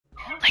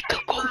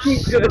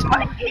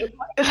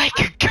like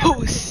a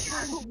ghost.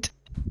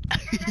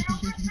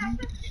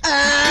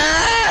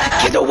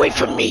 Get away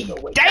from me!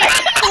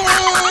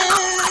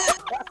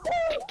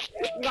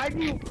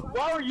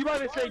 Why were you about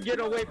to say get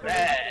away from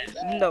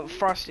me? No,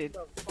 frosted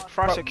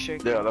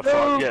shake. Yeah, the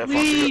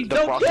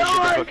frosted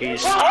sugar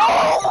cookies.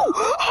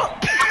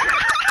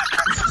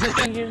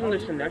 I'm using the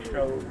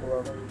Sinestro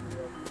glove.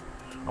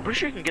 I'm pretty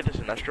sure you can get the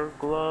Sinestro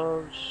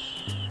gloves.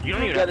 You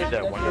don't even have to do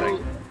that one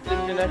thing. The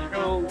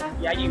Sinestro,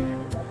 yeah, you.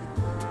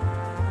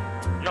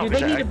 No,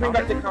 They need to bring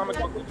back the comic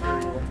book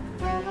material.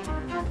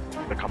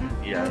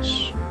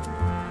 Yes.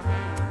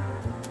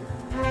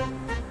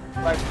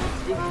 Like,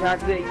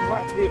 exactly.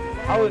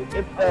 I would,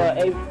 if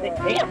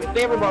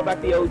they ever brought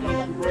back the OG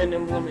Superman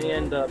emblem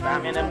and the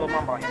Batman emblem,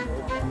 I'm buying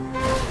those.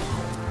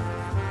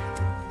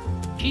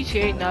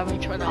 GTA not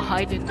even trying to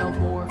hide it no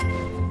more.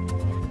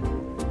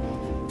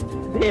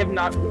 They have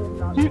not.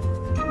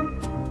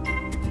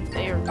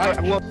 They are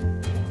not. Well,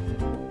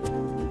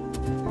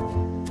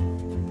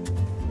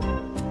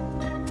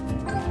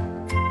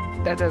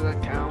 That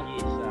doesn't count.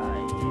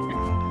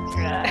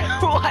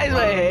 Why is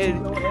my head?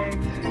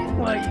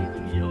 Why you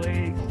do your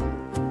eggs?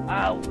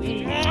 I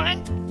win.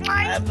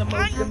 I'm the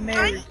most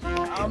American.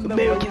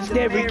 Americans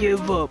never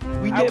give up.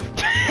 We never.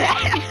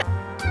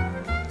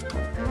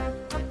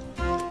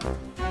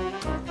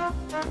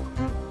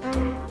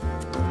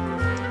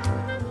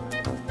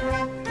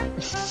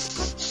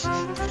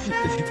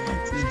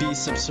 Be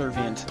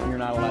subservient. You're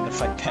not allowed to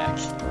fight back.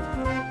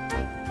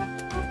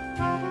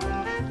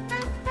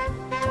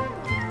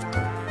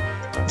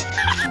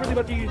 I'm really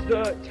about to use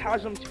the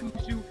Tasm 2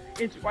 suit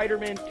in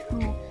Spider-Man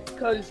 2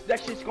 because that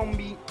shit's gonna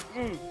be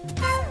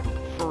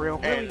For real.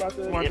 And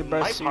One of the it best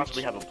might suits.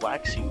 possibly have a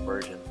black suit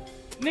version.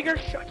 nigga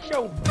shut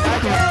your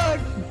back.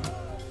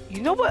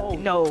 You know what? Oh,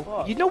 no.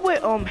 fuck. You know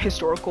what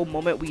historical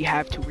moment we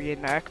have to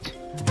reenact?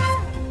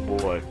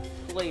 Boy.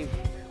 Slave.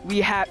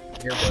 We have.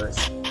 Your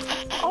birth.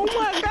 Oh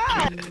my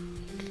god!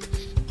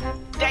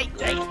 Dang.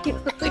 I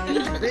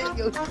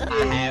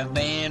have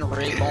been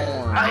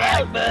reborn.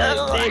 I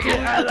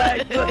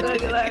like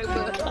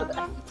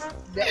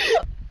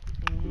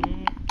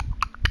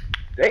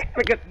They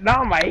freaking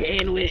now my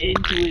hand went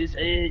into his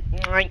head.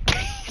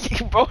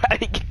 Bro had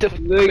to get the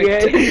Look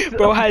at it.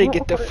 Bro had to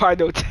get the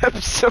final tap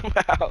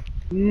somehow.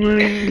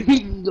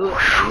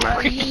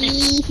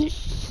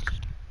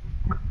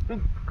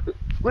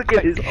 Look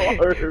at his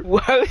arm.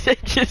 Why was I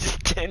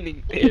just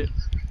standing there?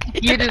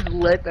 You just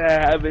let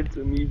that happen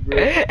to me, bro.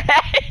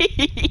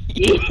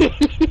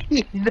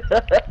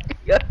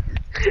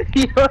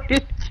 You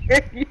always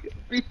trying to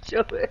beat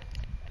your ass,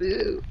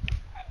 too.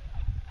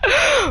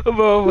 I'm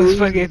almost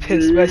fucking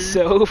pissed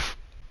myself.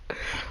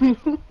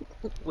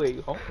 Wait,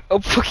 hold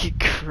I'm fucking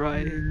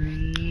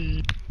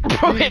crying.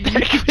 Bro,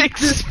 that quick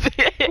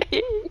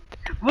spin.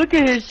 Look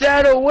at his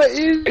shadow. What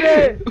is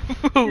that?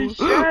 His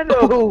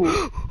shadow.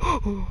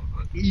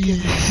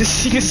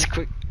 See this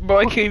quick. Bro,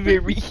 I can't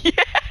even read.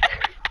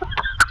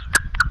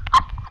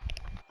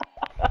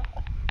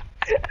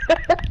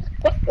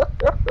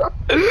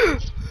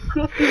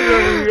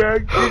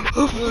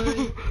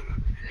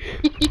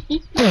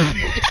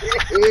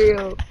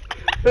 Ew.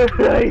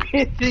 Right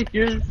into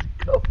your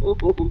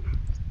skull.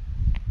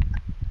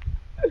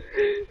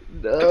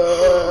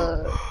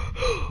 No.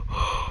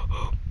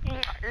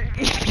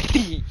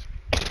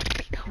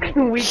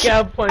 We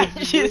got punched.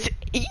 Just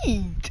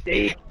eat.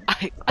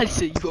 I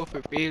set you up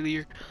for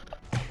failure.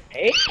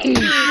 Hey.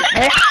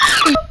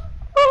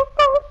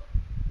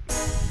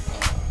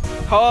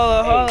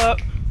 Hold up.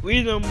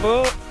 We done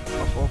both.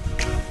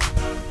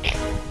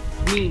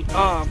 Me.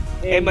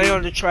 Anybody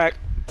on the track?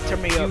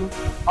 Turn me up.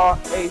 I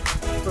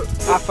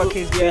fuck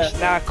his bitch,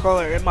 now I call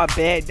her in my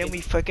bed, then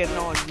we fucking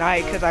all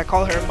night, cause I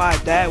call her my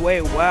dad.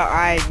 Wait, well,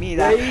 I ain't mean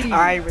that,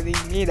 I ain't really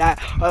mean that.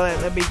 Hold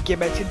on, let me get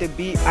back to the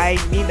beat, I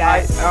ain't mean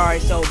that.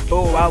 Alright, so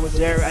boom, I was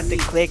there at the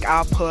click,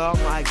 I pull out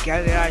my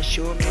gun and I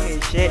shoot him in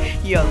his shit.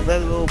 He a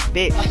little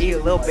bitch, he a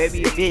little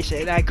baby bitch,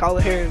 and I call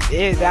her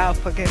bitch, now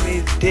fucking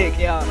his dick,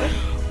 y'all.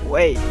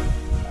 Wait,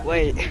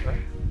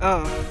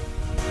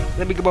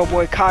 let me get my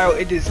boy Kyle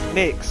in this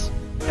mix.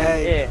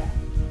 Hey. Yeah.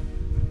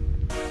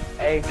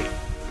 Hey.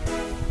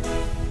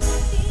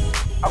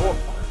 I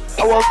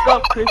woke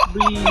up Chris B.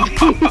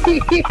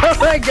 Oh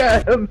my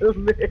god, I'm the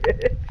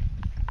man.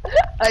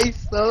 I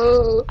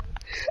so.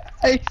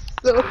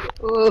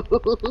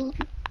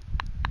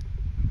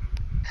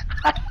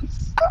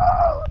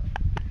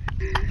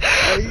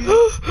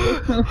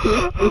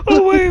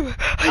 Oh wait,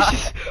 I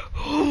just.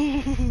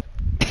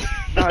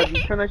 Nah,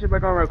 just turn that shit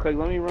back on real quick.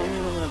 Let me run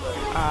that back.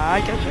 I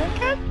got you, I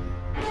can.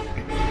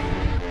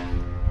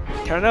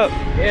 Turn up.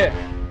 Yeah.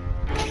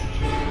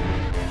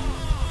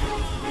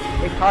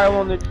 Hey, Kyle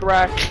on the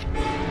track.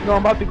 You know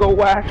I'm about to go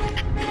whack.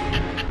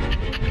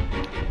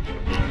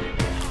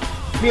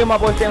 Me and my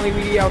boy Stanley,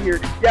 we out here.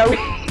 Yeah, we.